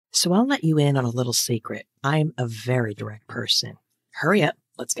So I'll let you in on a little secret. I'm a very direct person. Hurry up.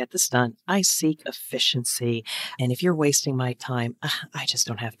 Let's get this done. I seek efficiency. And if you're wasting my time, I just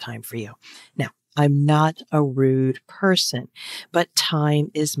don't have time for you. Now, I'm not a rude person, but time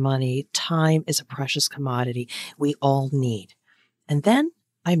is money. Time is a precious commodity we all need. And then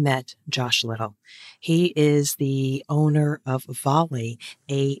I met Josh Little. He is the owner of Volley,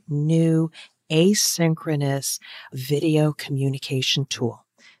 a new asynchronous video communication tool.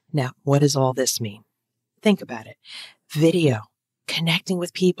 Now, what does all this mean? Think about it. Video, connecting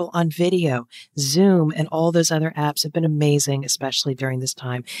with people on video, Zoom, and all those other apps have been amazing, especially during this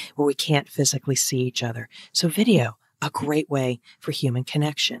time where we can't physically see each other. So video, a great way for human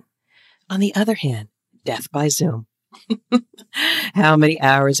connection. On the other hand, death by Zoom. How many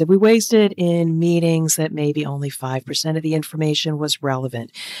hours have we wasted in meetings that maybe only 5% of the information was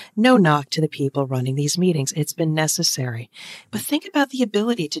relevant? No knock to the people running these meetings. It's been necessary. But think about the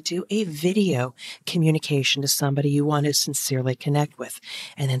ability to do a video communication to somebody you want to sincerely connect with.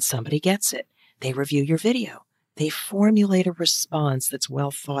 And then somebody gets it. They review your video. They formulate a response that's well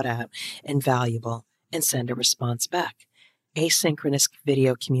thought out and valuable and send a response back. Asynchronous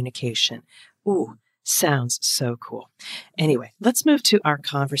video communication. Ooh. Sounds so cool. Anyway, let's move to our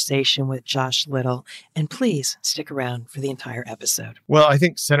conversation with Josh Little, and please stick around for the entire episode. Well, I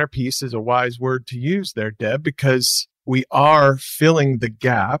think centerpiece is a wise word to use there, Deb, because we are filling the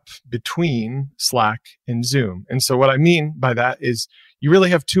gap between Slack and Zoom. And so what I mean by that is you really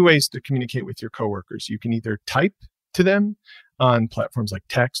have two ways to communicate with your coworkers. You can either type to them on platforms like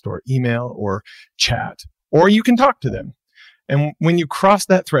text or email or chat, or you can talk to them. And when you cross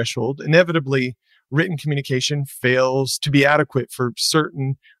that threshold, inevitably, written communication fails to be adequate for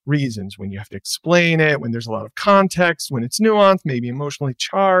certain reasons. When you have to explain it, when there's a lot of context, when it's nuanced, maybe emotionally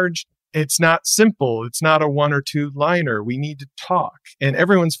charged, it's not simple. It's not a one or two liner. We need to talk. And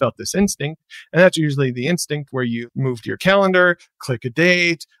everyone's felt this instinct. And that's usually the instinct where you move to your calendar, click a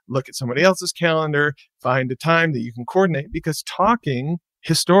date, look at somebody else's calendar, find a time that you can coordinate, because talking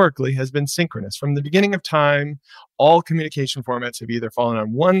historically has been synchronous. From the beginning of time, all communication formats have either fallen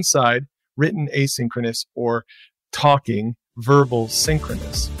on one side, written asynchronous, or talking verbal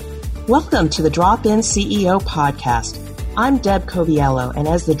synchronous. Welcome to the Drop-In CEO podcast. I'm Deb Coviello, and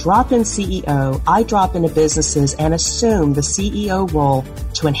as the Drop-In CEO, I drop into businesses and assume the CEO role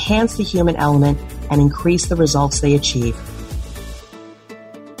to enhance the human element and increase the results they achieve.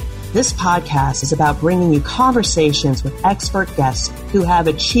 This podcast is about bringing you conversations with expert guests who have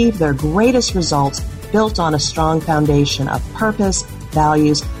achieved their greatest results built on a strong foundation of purpose,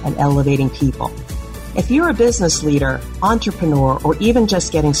 values, and elevating people. If you're a business leader, entrepreneur, or even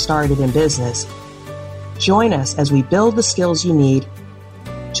just getting started in business, join us as we build the skills you need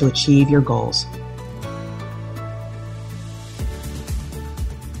to achieve your goals.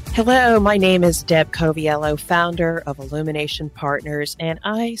 Hello, my name is Deb Coviello, founder of Illumination Partners, and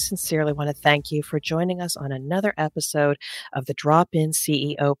I sincerely want to thank you for joining us on another episode of the Drop-In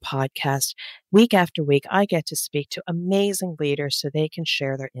CEO podcast. Week after week, I get to speak to amazing leaders so they can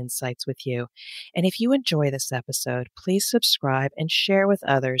share their insights with you. And if you enjoy this episode, please subscribe and share with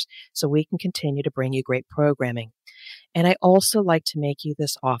others so we can continue to bring you great programming. And I also like to make you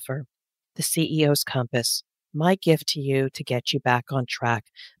this offer, the CEO's Compass. My gift to you to get you back on track,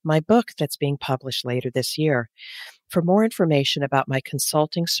 my book that's being published later this year. For more information about my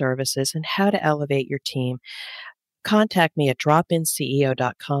consulting services and how to elevate your team, contact me at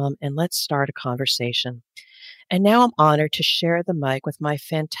dropinceo.com and let's start a conversation. And now I'm honored to share the mic with my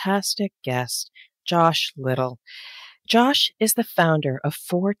fantastic guest, Josh Little. Josh is the founder of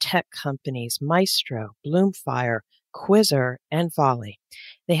 4 tech companies, Maestro, Bloomfire, Quizzer, and Volley.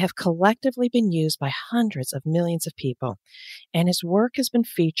 They have collectively been used by hundreds of millions of people, and his work has been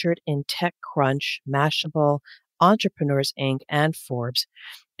featured in TechCrunch, Mashable, Entrepreneurs Inc., and Forbes.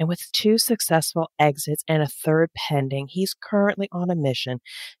 And with 2 successful exits and a 3rd pending, he's currently on a mission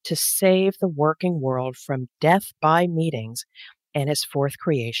to save the working world from death by meetings and his 4th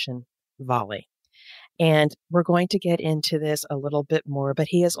creation, Volley. And we're going to get into this a little bit more, but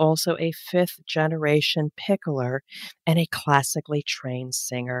he is also a 5th generation pickler and a classically trained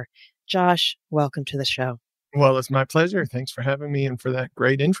singer. Josh, welcome to the show. Well, it's my pleasure. Thanks for having me and for that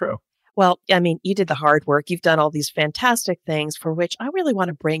great intro. Well, I mean, you did the hard work. You've done all these fantastic things for which I really want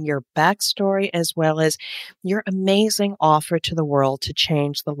to bring your backstory as well as your amazing offer to the world to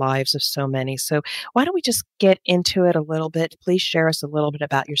change the lives of so many. So why don't we just get into it a little bit? Please share us a little bit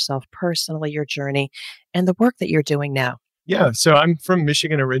about yourself personally, your journey, and the work that you're doing now. Yeah, so I'm from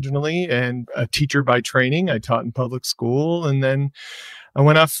Michigan originally and a teacher by training. I taught in public school and then I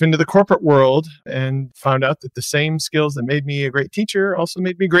went off into the corporate world and found out that the same skills that made me a great teacher also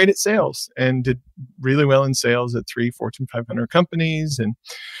made me great at sales, and did really well in sales at 3 Fortune 500 companies, and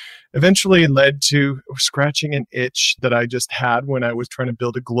eventually led to scratching an itch that I just had when I was trying to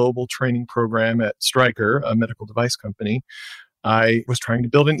build a global training program at Stryker, a medical device company. I was trying to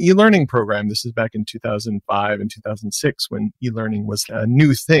build an e-learning program. This is back in 2005 and 2006 when e-learning was a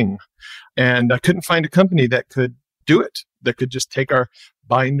new thing. And I couldn't find a company that could do it, that could just take our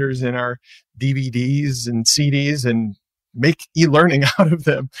binders and our DVDs and CDs and make e-learning out of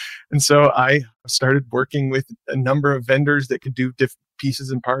them. And so I started working with a number of vendors that could do different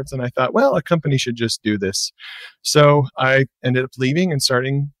pieces and parts. And I thought, well, a company should just do this. So I ended up leaving and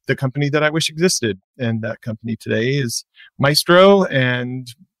starting the company that I wish existed. And that company today is Maestro, and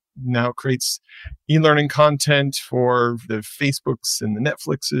now creates e-learning content for the Facebooks and the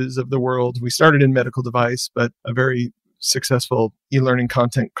Netflixes of the world. We started in medical device, but a very successful e-learning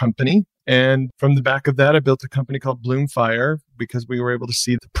content company. And from the back of that, I built a company called Bloomfire because we were able to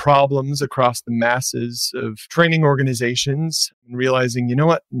see the problems across the masses of training organizations and realizing, you know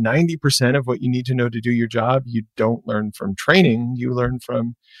what, 90% of what you need to know to do your job, you don't learn from training, you learn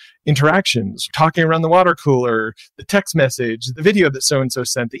from interactions, talking around the water cooler, the text message, the video that so-and-so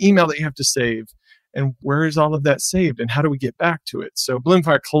sent, the email that you have to save. And where is all of that saved? And how do we get back to it? So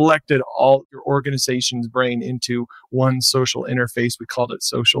Bloomfire collected all your organization's brain into one social interface. We called it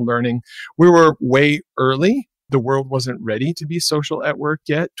social learning. We were way early. The world wasn't ready to be social at work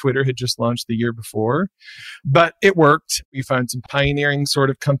yet. Twitter had just launched the year before, but it worked. We found some pioneering sort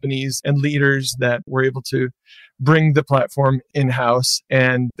of companies and leaders that were able to bring the platform in-house.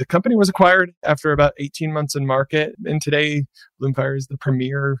 And the company was acquired after about 18 months in market. And today, Bloomfire is the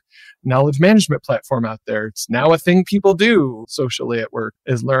premier knowledge management platform out there. It's now a thing people do socially at work,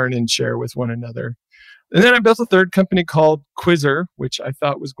 is learn and share with one another. And then I built a third company called Quizzer, which I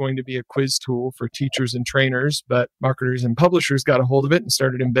thought was going to be a quiz tool for teachers and trainers, but marketers and publishers got a hold of it and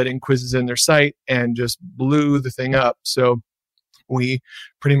started embedding quizzes in their site and just blew the thing up. So we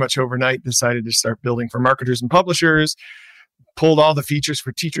pretty much overnight decided to start building for marketers and publishers, pulled all the features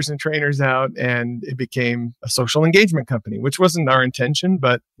for teachers and trainers out, and it became a social engagement company, which wasn't our intention,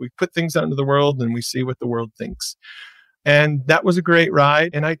 but we put things out into the world and we see what the world thinks. And that was a great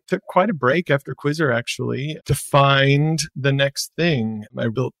ride. And I took quite a break after Quizzer, actually, to find the next thing. I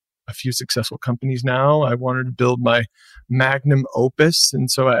built a few successful companies now. I wanted to build my magnum opus.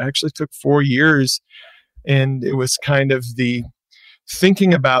 And so I actually took 4 years. And it was kind of the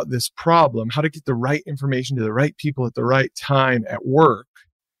thinking about this problem, how to get the right information to the right people at the right time at work.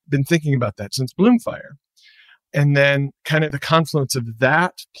 Been thinking about that since Bloomfire. And then kind of the confluence of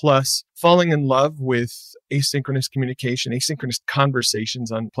that plus falling in love with asynchronous communication, asynchronous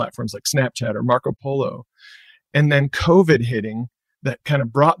conversations on platforms like Snapchat or Marco Polo. And then COVID hitting that kind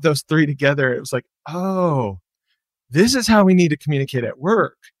of brought those three together. It was like, oh, this is how we need to communicate at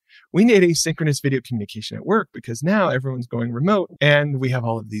work. We need asynchronous video communication at work because now everyone's going remote and we have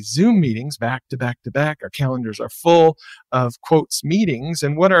all of these Zoom meetings back to back to back. Our calendars are full of quotes meetings.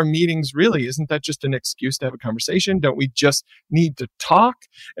 And what are meetings really? Isn't that just an excuse to have a conversation? Don't we just need to talk?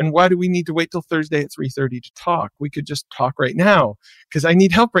 And why do we need to wait till Thursday at 3:30 to talk? We could just talk right now because I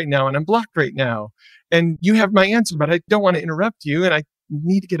need help right now and I'm blocked right now. And you have my answer, but I don't want to interrupt you. And I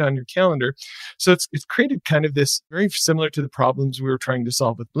need to get on your calendar. So it's created kind of this very similar to the problems we were trying to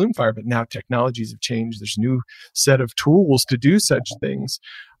solve with Bloomfire, but now technologies have changed. There's a new set of tools to do such things.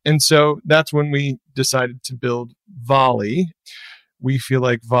 And so that's when we decided to build Volley. We feel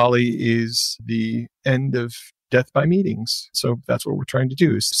like Volley is the end of death by meetings. So that's what we're trying to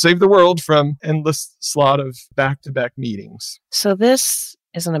do, is save the world from endless slot of back-to-back meetings. So this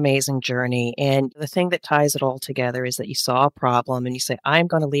is an amazing journey. And the thing that ties it all together is that you saw a problem and you say, I'm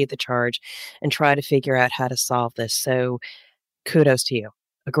going to lead the charge and try to figure out how to solve this. So kudos to you.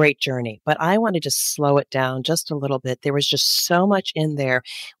 A great journey. But I want to just slow it down just a little bit. There was just so much in there.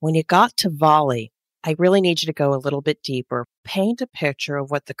 When you got to Volley, I really need you to go a little bit deeper. Paint a picture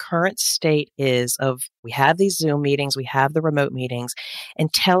of what the current state is of, we have these Zoom meetings, we have the remote meetings,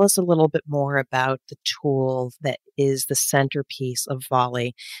 and tell us a little bit more about the tool that is the centerpiece of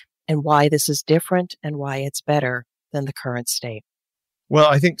Volley and why this is different and why it's better than the current state. Well,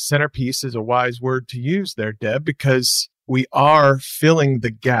 I think centerpiece is a wise word to use there, Deb, because we are filling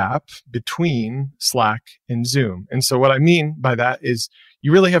the gap between Slack and Zoom. And so what I mean by that is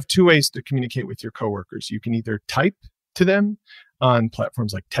you really have two ways to communicate with your coworkers. You can either type to them on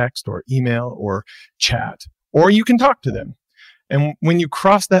platforms like text or email or chat, or you can talk to them. And when you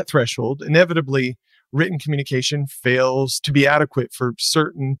cross that threshold, inevitably written communication fails to be adequate for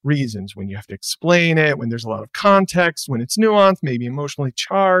certain reasons. When you have to explain it, when there's a lot of context, when it's nuanced, maybe emotionally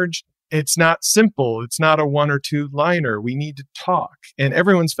charged. It's not simple. It's not a one or two liner. We need to talk. And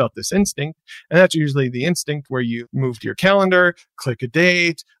everyone's felt this instinct. And that's usually the instinct where you move to your calendar, click a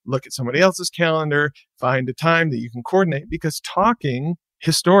date, look at somebody else's calendar, find a time that you can coordinate, because talking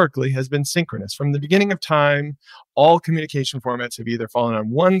historically has been synchronous. From the beginning of time, all communication formats have either fallen on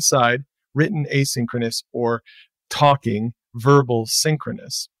one side, written asynchronous, or talking, verbal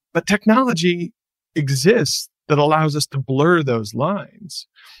synchronous. But technology exists that allows us to blur those lines.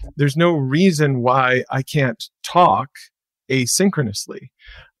 There's no reason why I can't talk asynchronously.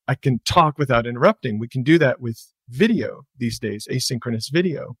 I can talk without interrupting. We can do that with video these days, asynchronous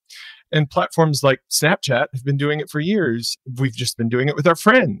video. And platforms like Snapchat have been doing it for years. We've just been doing it with our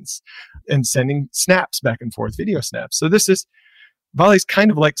friends and sending snaps back and forth, video snaps. So Volley's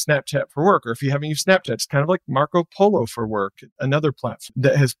kind of like Snapchat for work, or if you haven't used Snapchat, it's kind of like Marco Polo for work, another platform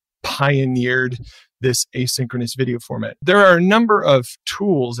that has pioneered this asynchronous video format. There are a number of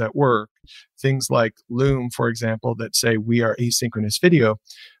tools at work, things like Loom, for example, that say we are asynchronous video,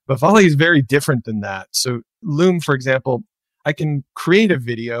 but Volley is very different than that. So Loom, for example, I can create a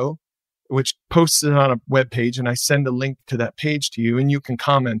video which posts it on a web page, and I send a link to that page to you, and you can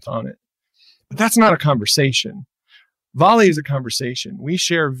comment on it. But that's not a conversation. Volley is a conversation. We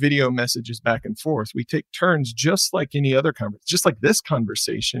share video messages back and forth. We take turns just like any other conversation. Just like this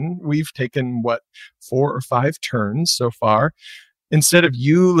conversation, we've taken, 4 or 5 turns so far. Instead of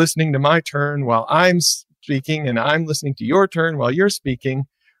you listening to my turn while I'm speaking and I'm listening to your turn while you're speaking,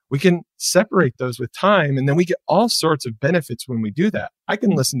 we can separate those with time, and then we get all sorts of benefits when we do that. I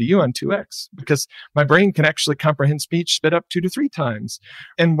can listen to you on 2x because my brain can actually comprehend speech sped up 2 to 3 times.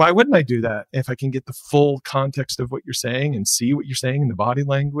 And why wouldn't I do that if I can get the full context of what you're saying and see what you're saying in the body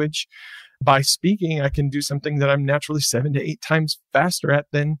language? By speaking, I can do something that I'm naturally 7 to 8 times faster at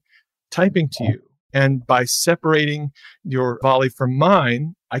than typing to you. And by separating your Volley from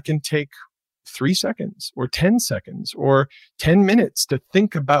mine, I can take 3 seconds or 10 seconds or 10 minutes to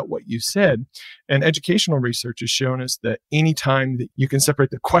think about what you said. And educational research has shown us that anytime that you can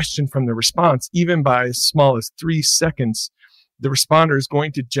separate the question from the response, even by as small as 3 seconds, the responder is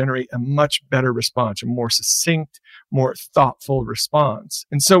going to generate a much better response, a more succinct, more thoughtful response.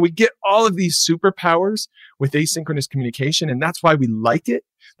 And so we get all of these superpowers with asynchronous communication. And that's why we like it.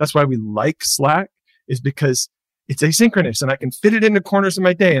 That's why we like Slack, is because it's asynchronous and I can fit it into corners of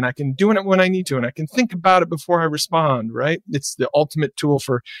my day and I can do it when I need to and I can think about it before I respond, right? It's the ultimate tool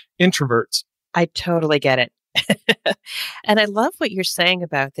for introverts. I totally get it. And I love what you're saying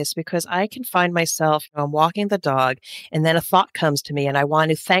about this, because I can find myself, I'm walking the dog and then a thought comes to me and I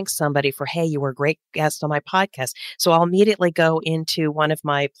want to thank somebody for, hey, you were a great guest on my podcast. So I'll immediately go into one of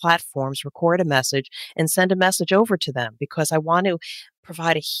my platforms, record a message and send a message over to them, because I want to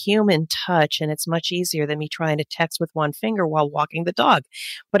provide a human touch, and it's much easier than me trying to text with one finger while walking the dog.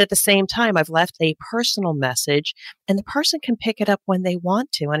 But at the same time, I've left a personal message and the person can pick it up when they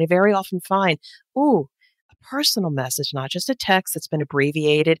want to. And I very often find, personal message, not just a text that's been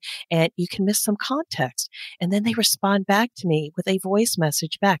abbreviated, and you can miss some context. And then they respond back to me with a voice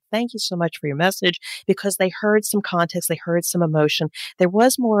message back. Thank you so much for your message, because they heard some context, they heard some emotion. There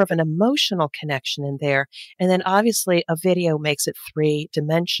was more of an emotional connection in there. And then obviously a video makes it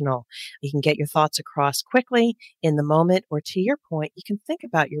 3-dimensional. You can get your thoughts across quickly in the moment, or to your point, you can think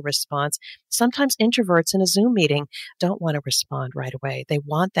about your response. Sometimes introverts in a Zoom meeting don't want to respond right away. They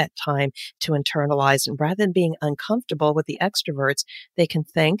want that time to internalize, and rather than being uncomfortable with the extroverts, they can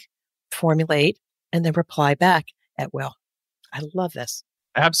think, formulate, and then reply back at will. I love this.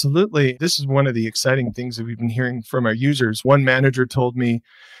 Absolutely. This is one of the exciting things that we've been hearing from our users. One manager told me,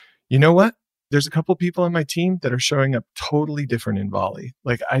 you know what? There's a couple people on my team that are showing up totally different in Volley.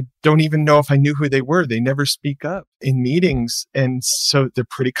 Like, I don't even know if I knew who they were. They never speak up in meetings. And so they're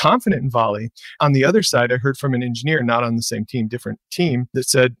pretty confident in Volley. On the other side, I heard from an engineer, not on the same team, different team, that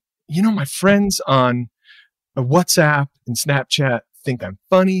said, my friends on WhatsApp and Snapchat think I'm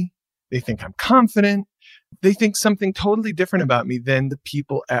funny. They think I'm confident. They think something totally different about me than the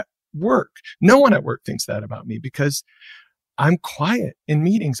people at work. No one at work thinks that about me, because I'm quiet in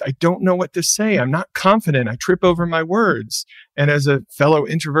meetings. I don't know what to say. I'm not confident. I trip over my words. And as a fellow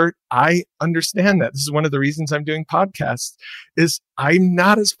introvert, I understand that. This is one of the reasons I'm doing podcasts, is I'm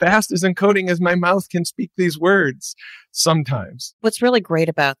not as fast as encoding as my mouth can speak these words sometimes. What's really great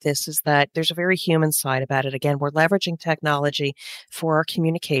about this is that there's a very human side about it. Again, we're leveraging technology for our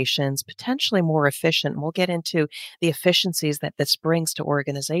communications, potentially more efficient. And we'll get into the efficiencies that this brings to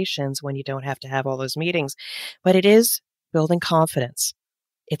organizations when you don't have to have all those meetings. But it is building confidence.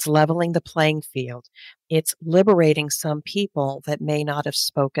 It's leveling the playing field. It's liberating some people that may not have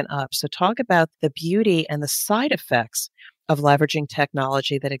spoken up. So talk about the beauty and the side effects of leveraging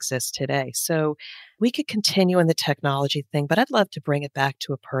technology that exists today. So we could continue in the technology thing, but I'd love to bring it back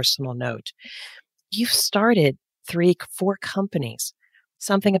to a personal note. You've started 3, 4 companies.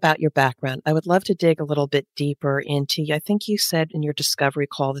 Something about your background. I would love to dig a little bit deeper into, I think you said in your discovery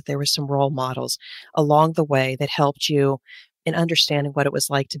call that there were some role models along the way that helped you in understanding what it was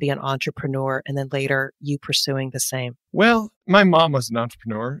like to be an entrepreneur, and then later you pursuing the same. Well, my mom was an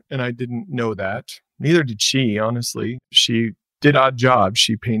entrepreneur and I didn't know that. Neither did she, honestly. She did odd jobs.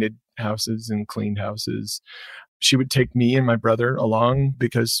 She painted houses and cleaned houses. She would take me and my brother along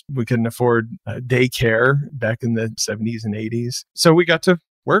because we couldn't afford daycare back in the 70s and 80s. So we got to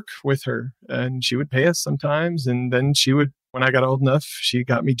work with her and she would pay us sometimes. And then she would, when I got old enough, she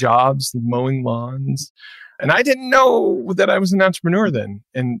got me jobs mowing lawns. And I didn't know that I was an entrepreneur then.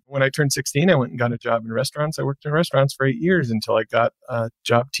 And when I turned 16, I went and got a job in restaurants. I worked in restaurants for 8 years until I got a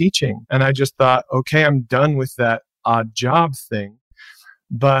job teaching. And I just thought, okay, I'm done with that odd job thing.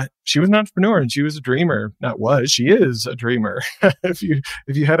 But she was an entrepreneur and she was a dreamer. She is a dreamer. If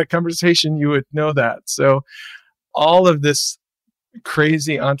you had a conversation, you would know that. So all of this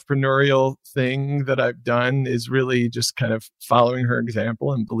crazy entrepreneurial thing that I've done is really just kind of following her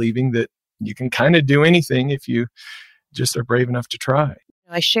example and believing that you can kind of do anything if you just are brave enough to try.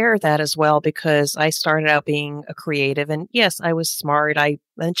 I share that as well because I started out being a creative and yes, I was smart. I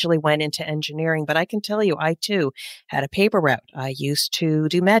eventually went into engineering, but I can tell you, I too had a paper route. I used to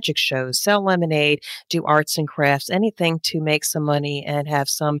do magic shows, sell lemonade, do arts and crafts, anything to make some money and have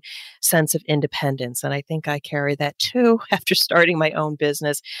some sense of independence. And I think I carry that too after starting my own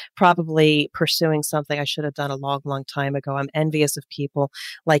business, probably pursuing something I should have done a long, long time ago. I'm envious of people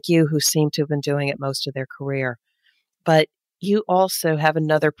like you who seem to have been doing it most of their career. But you also have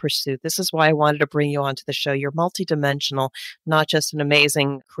another pursuit. This is why I wanted to bring you onto the show. You're multidimensional, not just an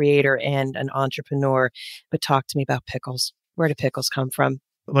amazing creator and an entrepreneur, but talk to me about pickles. Where do pickles come from?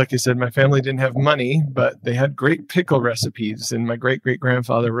 Like I said, my family didn't have money, but they had great pickle recipes. And my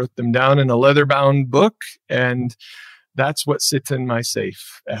great-great-grandfather wrote them down in a leather-bound book. And that's what sits in my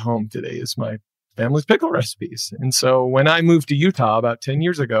safe at home today is my family's pickle recipes. And so when I moved to Utah about 10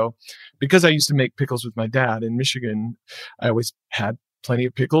 years ago, because I used to make pickles with my dad in Michigan, I always had plenty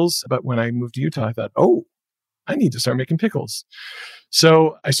of pickles. But when I moved to Utah, I thought, I need to start making pickles.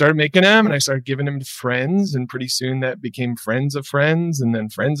 So I started making them and I started giving them to friends. And pretty soon that became friends of friends and then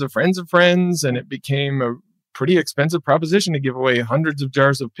friends of friends of friends. And it became a pretty expensive proposition to give away hundreds of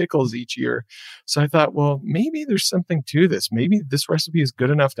jars of pickles each year. So I thought, well, maybe there's something to this. Maybe this recipe is good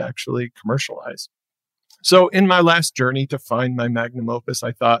enough to actually commercialize. So in my last journey to find my magnum opus,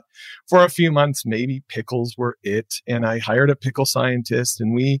 I thought for a few months, maybe pickles were it. And I hired a pickle scientist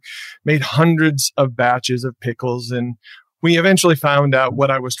and we made hundreds of batches of pickles. And we eventually found out what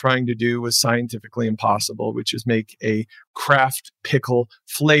I was trying to do was scientifically impossible, which is make a craft pickle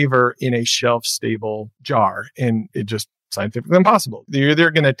flavor in a shelf-stable jar. And it just scientifically impossible. They're either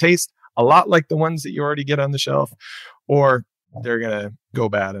going to taste a lot like the ones that you already get on the shelf, or they're going to go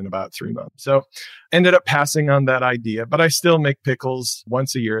bad in about 3 months. So ended up passing on that idea, but I still make pickles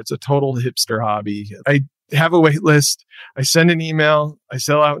once a year. It's a total hipster hobby. I have a wait list. I send an email. I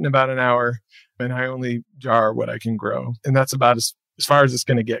sell out in about an hour. And I only jar what I can grow. And that's about as far as it's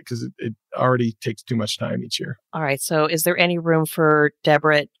going to get because it already takes too much time each year. All right. So is there any room for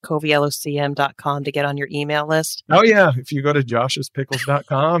Deborah at coviellocm.com to get on your email list? Oh, yeah. If you go to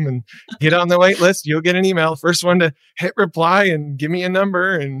joshuspickles.com and get on the wait list, you'll get an email. First one to hit reply and give me a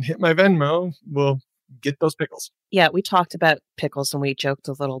number and hit my Venmo will get those pickles. Yeah, we talked about pickles and we joked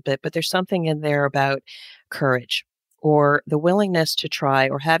a little bit, but there's something in there about courage or the willingness to try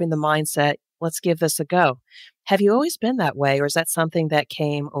or having the mindset, let's give this a go. Have you always been that way? Or is that something that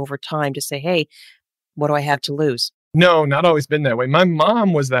came over time to say, hey, what do I have to lose? No, not always been that way. My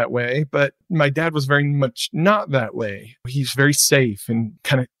mom was that way, but my dad was very much not that way. He's very safe and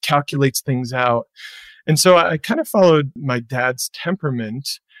kind of calculates things out. And so I kind of followed my dad's temperament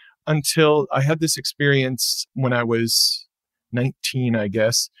until I had this experience when I was 19, I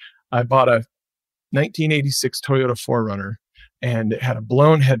guess. I bought a 1986 Toyota 4Runner and it had a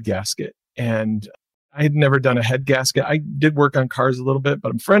blown head gasket. And I had never done a head gasket. I did work on cars a little bit,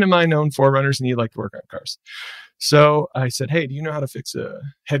 but a friend of mine owned 4Runners and he liked to work on cars. So I said, hey, do you know how to fix a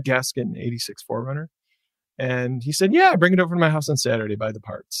head gasket in an 86 4Runner? And he said, yeah, bring it over to my house on Saturday, buy the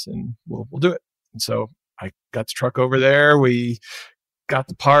parts and we'll do it. And so I got the truck over there. We got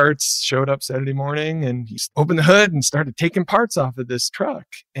the parts, showed up Saturday morning and he opened the hood and started taking parts off of this truck.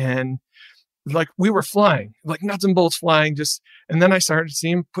 And like we were flying, like nuts and bolts flying, and then I started to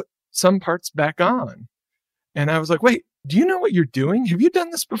see him put some parts back on. And I was like, wait, do you know what you're doing? Have you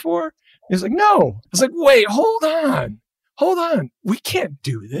done this before? He's like, no. I was like, wait, hold on. We can't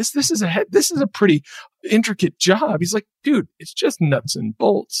do this. This is a pretty intricate job. He's like, dude, it's just nuts and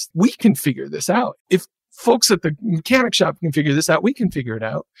bolts. We can figure this out. If folks at the mechanic shop can figure this out, we can figure it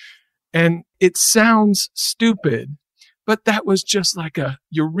out. And it sounds stupid, but that was just like a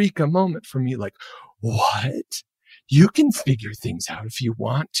eureka moment for me. Like, what? You can figure things out if you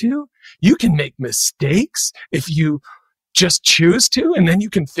want to. You can make mistakes if you just choose to, and then you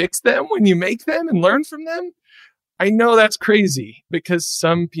can fix them when you make them and learn from them. I know that's crazy because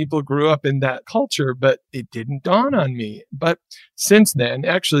some people grew up in that culture, but it didn't dawn on me. But since then,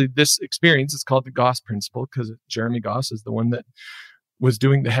 actually, this experience is called the Goss Principle because Jeremy Goss is the one that was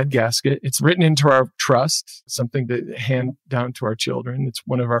doing the head gasket. It's written into our trust, something to hand down to our children. It's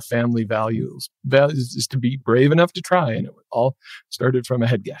one of our family values. Values is to be brave enough to try. And it all started from a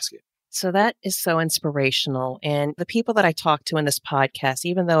head gasket. So that is so inspirational. And the people that I talk to in this podcast,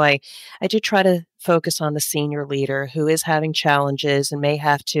 even though I do try to focus on the senior leader who is having challenges and may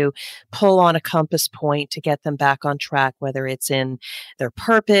have to pull on a compass point to get them back on track, whether it's in their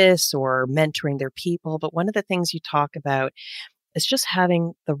purpose or mentoring their people. But one of the things you talk about is just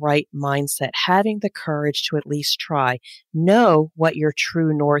having the right mindset, having the courage to at least try, know what your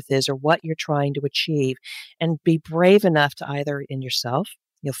true north is or what you're trying to achieve, and be brave enough to either in yourself,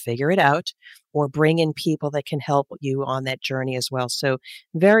 you'll figure it out, or bring in people that can help you on that journey as well. So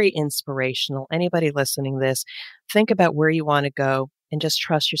very inspirational. Anybody listening to this, think about where you want to go and just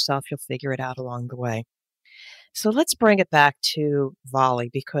trust yourself. You'll figure it out along the way. So let's bring it back to Volley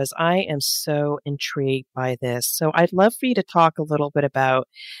because I am so intrigued by this. So I'd love for you to talk a little bit about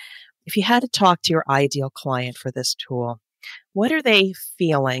if you had to talk to your ideal client for this tool, what are they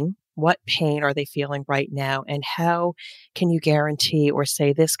feeling? What pain are they feeling right now? And how can you guarantee or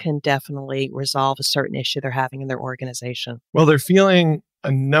say this can definitely resolve a certain issue they're having in their organization? Well, they're feeling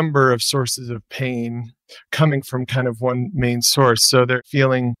a number of sources of pain coming from kind of one main source. So they're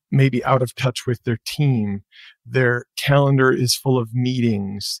feeling maybe out of touch with their team. Their calendar is full of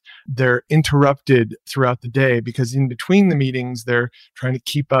meetings. They're interrupted throughout the day because in between the meetings, they're trying to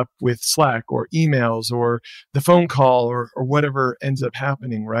keep up with Slack or emails or the phone call or whatever ends up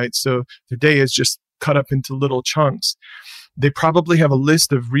happening, right? So their day is just cut up into little chunks. They probably have a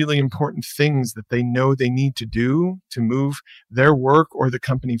list of really important things that they know they need to do to move their work or the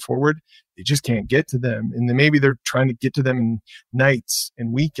company forward. They just can't get to them. And then maybe they're trying to get to them in nights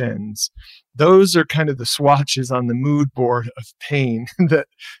and weekends. Those are kind of the swatches on the mood board of pain that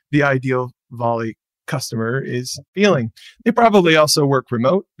the ideal Volley customer is feeling. They probably also work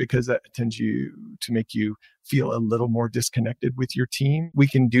remote because that tends to make you feel a little more disconnected with your team. We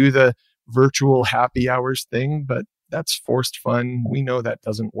can do the virtual happy hours thing, but that's forced fun. We know that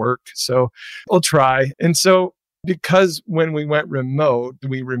doesn't work. So we'll try. And so because when we went remote,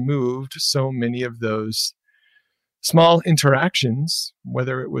 we removed so many of those small interactions,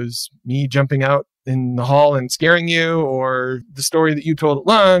 whether it was me jumping out in the hall and scaring you, or the story that you told at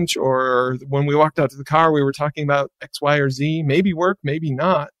lunch, or when we walked out to the car, we were talking about X, Y, or Z, maybe work, maybe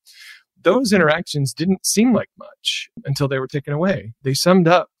not. Those interactions didn't seem like much until they were taken away. They summed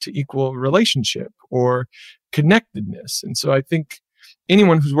up to equal relationship or connectedness. And so I think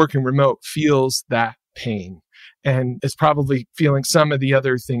anyone who's working remote feels that pain and is probably feeling some of the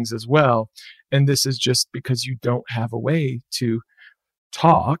other things as well. And this is just because you don't have a way to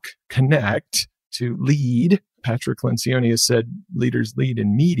talk, connect, to lead. Patrick Lencioni has said leaders lead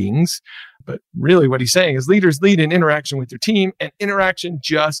in meetings, but really what he's saying is leaders lead in interaction with their team, and interaction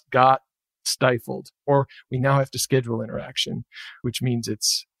just got stifled, or we now have to schedule interaction, which means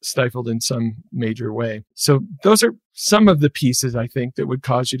it's stifled in some major way. So those are some of the pieces I think that would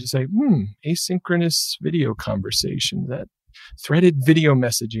cause you to say, asynchronous video conversation, that threaded video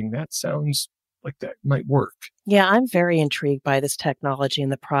messaging, that sounds like that might work. Yeah, I'm very intrigued by this technology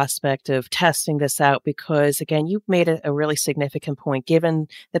and the prospect of testing this out because, again, you made a really significant point given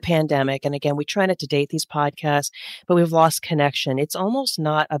the pandemic. And again, we try not to date these podcasts, but we've lost connection. It's almost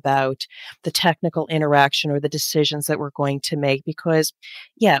not about the technical interaction or the decisions that we're going to make because,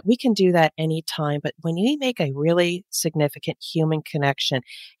 yeah, we can do that anytime. But when you make a really significant human connection,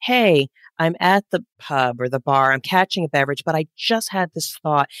 hey, I'm at the pub or the bar, I'm catching a beverage, but I just had this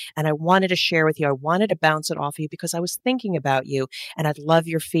thought and I wanted to share with you. I wanted to bounce it off you because I was thinking about you and I'd love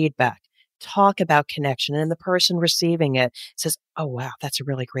your feedback. Talk about connection. And the person receiving it says, oh, wow, that's a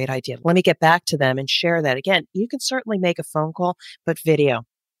really great idea. Let me get back to them and share that. Again, you can certainly make a phone call, but video.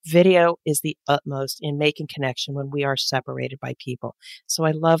 Video is the utmost in making connection when we are separated by people. So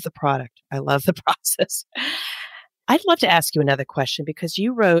I love the product. I love the process. I'd love to ask you another question because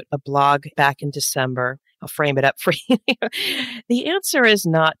you wrote a blog back in December. I'll frame it up for you. The answer is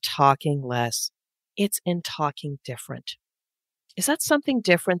not talking less. It's in talking different. Is that something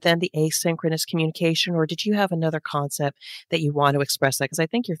different than the asynchronous communication, or did you have another concept that you want to express that? Because I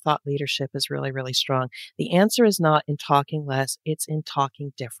think your thought leadership is really, really strong. The answer is not in talking less, it's in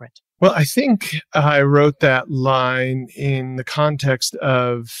talking different. Well, I think I wrote that line in the context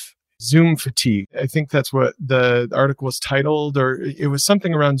of Zoom fatigue. I think that's what the article was titled, or it was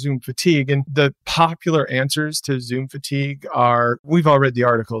something around Zoom fatigue. And the popular answers to Zoom fatigue are, we've all read the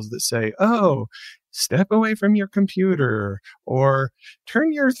articles that say, oh, step away from your computer, or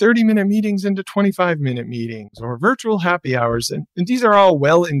turn your 30-minute meetings into 25-minute meetings, or virtual happy hours. And these are all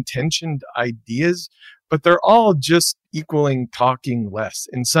well-intentioned ideas, but they're all just equaling talking less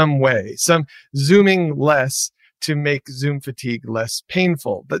in some way, some zooming less to make Zoom fatigue less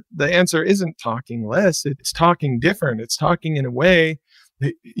painful. But the answer isn't talking less, it's talking different. It's talking in a way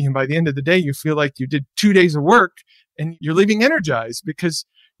that, by the end of the day, you feel like you did 2 days of work and you're leaving energized because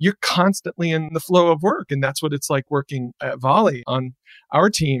you're constantly in the flow of work. And that's what it's like working at Volley on our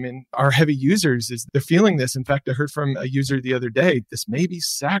team. And our heavy users is they're feeling this. In fact, I heard from a user the other day, this may be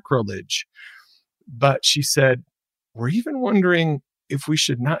sacrilege, but she said, we're even wondering if we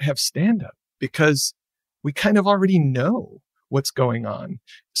should not have stand-up because we kind of already know what's going on.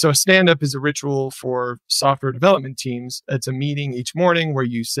 So a stand-up is a ritual for software development teams. It's a meeting each morning where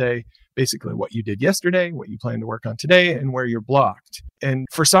you say basically what you did yesterday, what you plan to work on today, and where you're blocked. And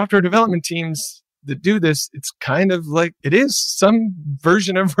for software development teams that do this, it's kind of like, it is some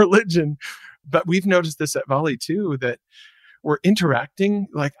version of religion. But we've noticed this at Volley too, that we're interacting.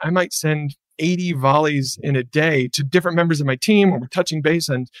 Like I might send 80 volleys in a day to different members of my team, where we're touching base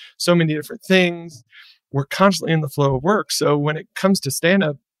on so many different things. We're constantly in the flow of work. So when it comes to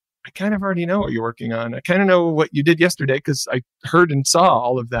stand-up, I kind of already know what you're working on. I kind of know what you did yesterday because I heard and saw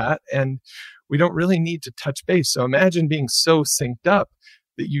all of that. And we don't really need to touch base. So imagine being so synced up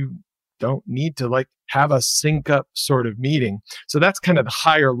that you don't need to like have a sync up sort of meeting. So that's kind of the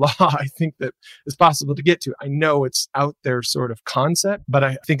higher law I think that is possible to get to. I know it's out there sort of concept, but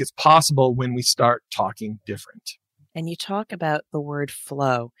I think it's possible when we start talking different. And you talk about the word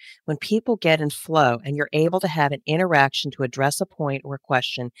flow. When people get in flow and you're able to have an interaction to address a point or a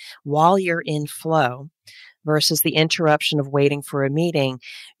question while you're in flow versus the interruption of waiting for a meeting,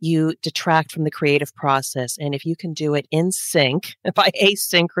 you detract from the creative process. And if you can do it in sync by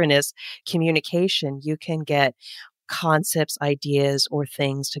asynchronous communication, you can get concepts, ideas, or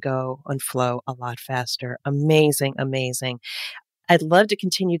things to go on flow a lot faster. Amazing, amazing. I'd love to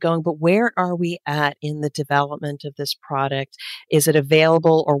continue going, but where are we at in the development of this product? Is it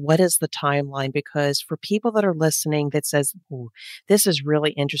available, or what is the timeline? Because for people that are listening that says, ooh, this is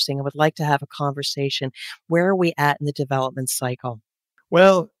really interesting, I would like to have a conversation. Where are we at in the development cycle?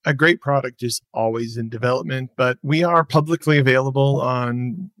 Well, a great product is always in development, but we are publicly available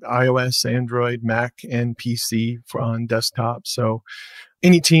on iOS, Android, Mac, and PC on desktop. So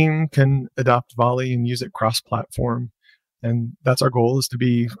any team can adopt Volley and use it cross-platform. And that's our goal, is to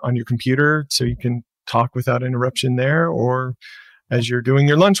be on your computer so you can talk without interruption there. Or as you're doing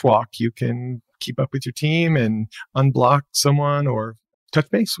your lunch walk, you can keep up with your team and unblock someone or touch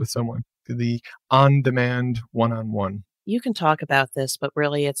base with someone. The on-demand one-on-one. You can talk about this, but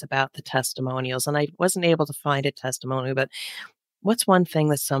really it's about the testimonials. And I wasn't able to find a testimonial, but what's one thing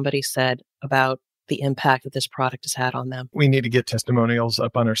that somebody said about the impact that this product has had on them? We need to get testimonials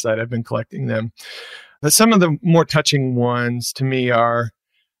up on our site. I've been collecting them. But some of the more touching ones to me are,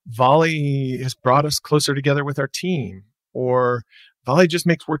 Volley has brought us closer together with our team, or Volley just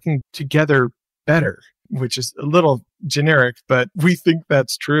makes working together better, which is a little generic, but we think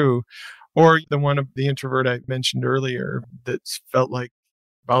that's true. Or the one of the introvert I mentioned earlier that felt like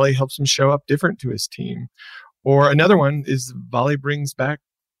Volley helps him show up different to his team. Or another one is Volley brings back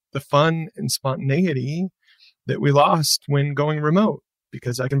the fun and spontaneity that we lost when going remote,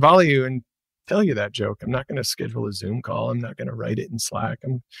 because I can volley you and tell you that joke. I'm not going to schedule a Zoom call. I'm not going to write it in Slack.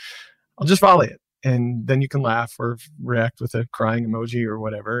 I'll just volley it. And then you can laugh or react with a crying emoji or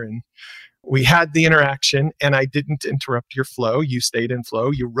whatever. And we had the interaction, and I didn't interrupt your flow. You stayed in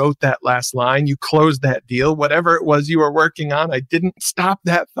flow. You wrote that last line. You closed that deal, whatever it was you were working on. I didn't stop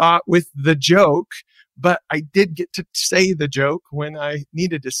that thought with the joke, but I did get to say the joke when I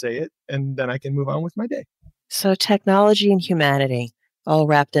needed to say it, and then I can move on with my day. So technology and humanity all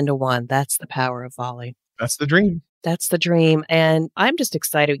wrapped into one. That's the power of Volley. That's the dream. That's the dream. And I'm just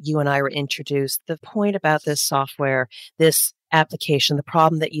excited you and I were introduced. The point about this software, this application, the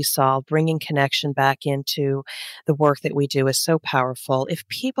problem that you solve, bringing connection back into the work that we do is so powerful. If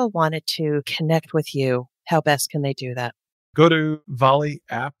people wanted to connect with you, how best can they do that? Go to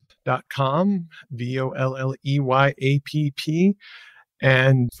volleyapp.com, VOLLEYAPP,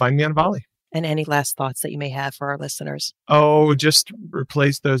 and find me on Volley. And any last thoughts that you may have for our listeners? Oh, just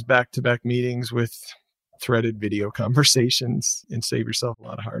replace those back-to-back meetings with threaded video conversations and save yourself a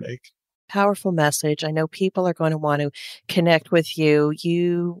lot of heartache. Powerful message. I know people are going to want to connect with you.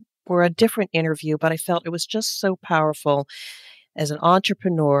 You were a different interview, but I felt it was just so powerful. As an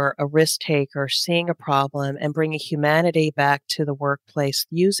entrepreneur, a risk taker, seeing a problem and bringing humanity back to the workplace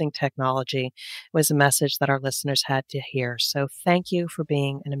using technology was a message that our listeners had to hear. So thank you for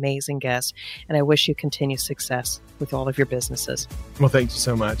being an amazing guest, and I wish you continued success with all of your businesses. Well, thank you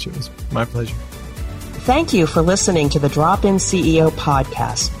so much. It was my pleasure. Thank you for listening to the Drop-In CEO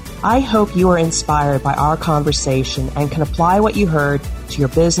podcast. I hope you are inspired by our conversation and can apply what you heard to your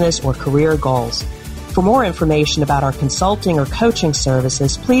business or career goals. For more information about our consulting or coaching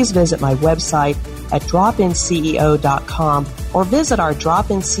services, please visit my website at dropinceo.com or visit our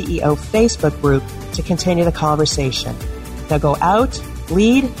Drop-In CEO Facebook group to continue the conversation. Now go out,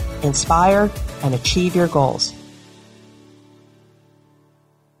 lead, inspire, and achieve your goals.